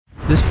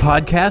This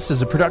podcast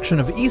is a production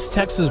of East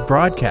Texas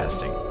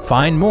Broadcasting.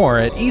 Find more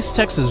at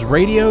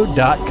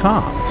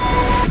easttexasradio.com.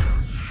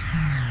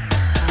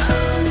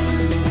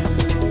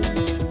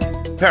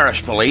 Paris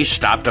police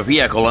stopped a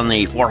vehicle in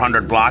the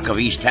 400 block of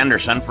East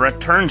Henderson for a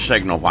turn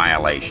signal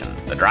violation.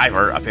 The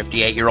driver, a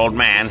 58-year-old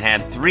man,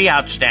 had 3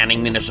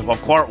 outstanding municipal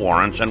court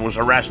warrants and was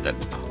arrested.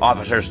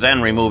 Officers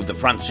then removed the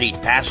front seat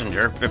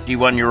passenger,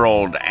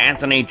 51-year-old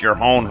Anthony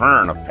Jerhone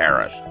Hearn of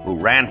Paris, who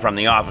ran from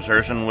the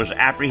officers and was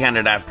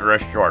apprehended after a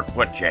short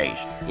foot chase.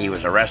 He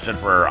was arrested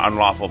for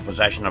unlawful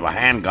possession of a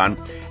handgun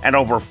and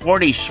over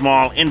 40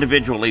 small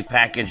individually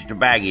packaged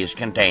baggies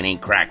containing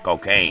crack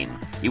cocaine.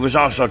 He was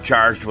also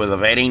charged with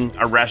evading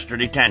arrest or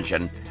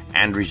detention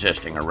and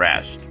resisting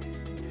arrest.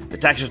 The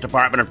Texas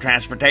Department of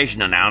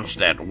Transportation announced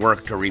that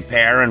work to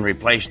repair and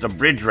replace the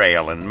bridge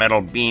rail and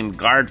metal beam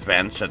guard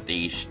fence at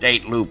the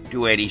State Loop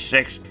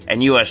 286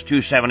 and US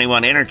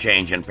 271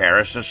 interchange in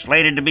Paris is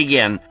slated to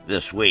begin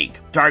this week.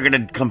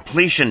 Targeted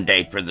completion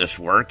date for this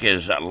work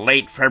is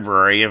late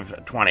February of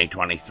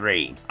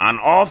 2023 on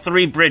all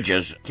 3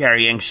 bridges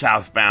carrying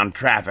southbound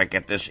traffic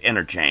at this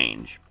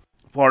interchange.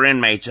 4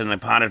 inmates in the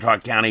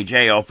Pontotoc County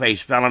Jail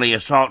face felony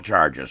assault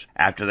charges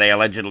after they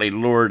allegedly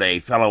lured a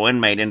fellow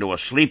inmate into a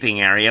sleeping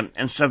area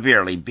and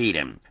severely beat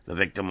him. The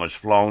victim was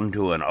flown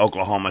to an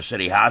Oklahoma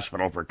City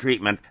hospital for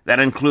treatment that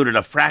included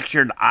a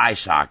fractured eye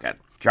socket.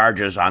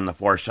 Charges on the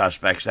 4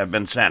 suspects have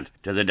been sent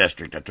to the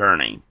district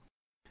attorney.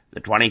 The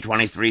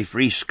 2023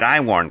 Free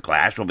Skywarn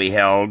class will be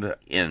held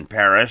in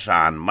Paris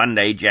on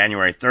Monday,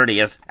 January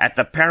 30th at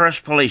the Paris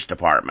Police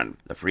Department.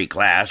 The free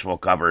class will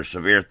cover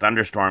severe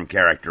thunderstorm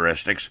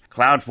characteristics,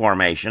 cloud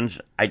formations,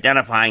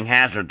 identifying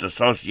hazards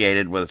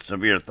associated with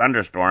severe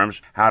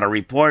thunderstorms, how to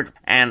report,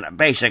 and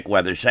basic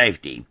weather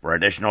safety. For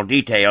additional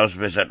details,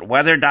 visit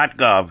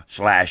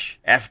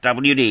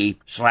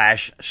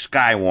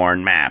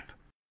weather.gov/FWD/Skywarn map.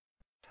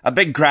 A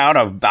big crowd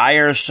of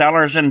buyers,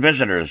 sellers, and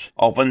visitors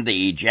opened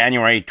the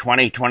January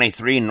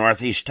 2023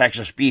 Northeast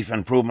Texas Beef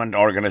Improvement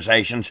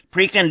Organization's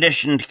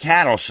preconditioned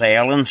cattle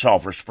sale in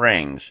Sulphur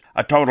Springs.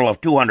 A total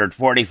of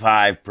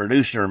 245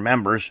 producer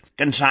members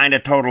consigned a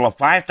total of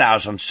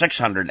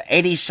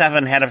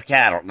 5,687 head of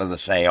cattle to the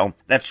sale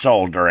that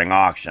sold during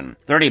auction.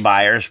 30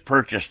 buyers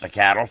purchased the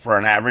cattle for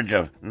an average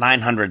of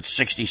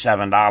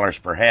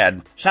 $967 per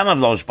head. Some of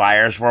those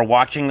buyers were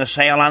watching the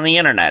sale on the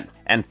internet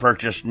and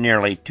purchased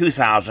nearly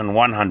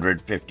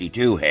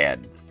 2,152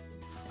 head.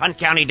 Hunt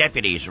County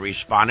deputies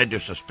responded to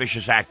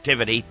suspicious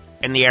activity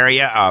in the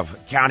area of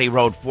County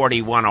Road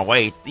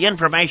 4108. The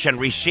information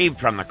received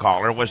from the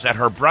caller was that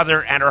her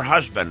brother and her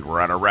husband were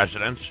at a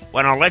residence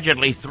when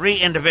allegedly 3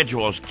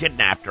 individuals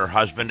kidnapped her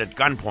husband at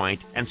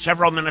gunpoint, and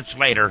several minutes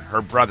later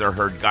her brother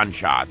heard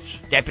gunshots.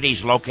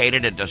 Deputies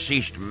located a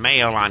deceased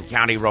male on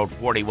County Road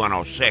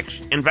 4106.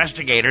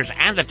 Investigators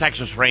and the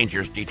Texas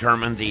Rangers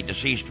determined the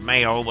deceased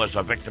male was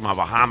a victim of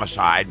a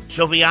homicide.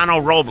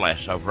 Silviano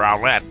Robles of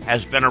Rowlett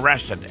has been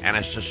arrested and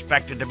is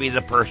suspected to be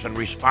the person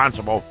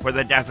responsible for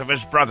the death of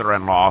his brother-in-law,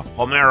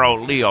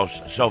 Homero Leos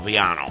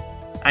Silviano.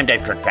 I'm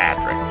Dave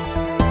Kirkpatrick.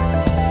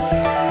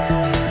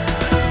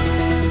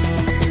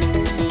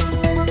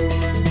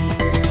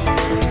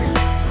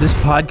 This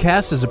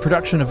podcast is a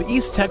production of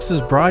East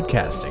Texas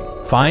Broadcasting.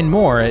 Find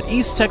more at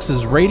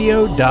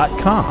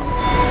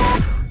easttexasradio.com.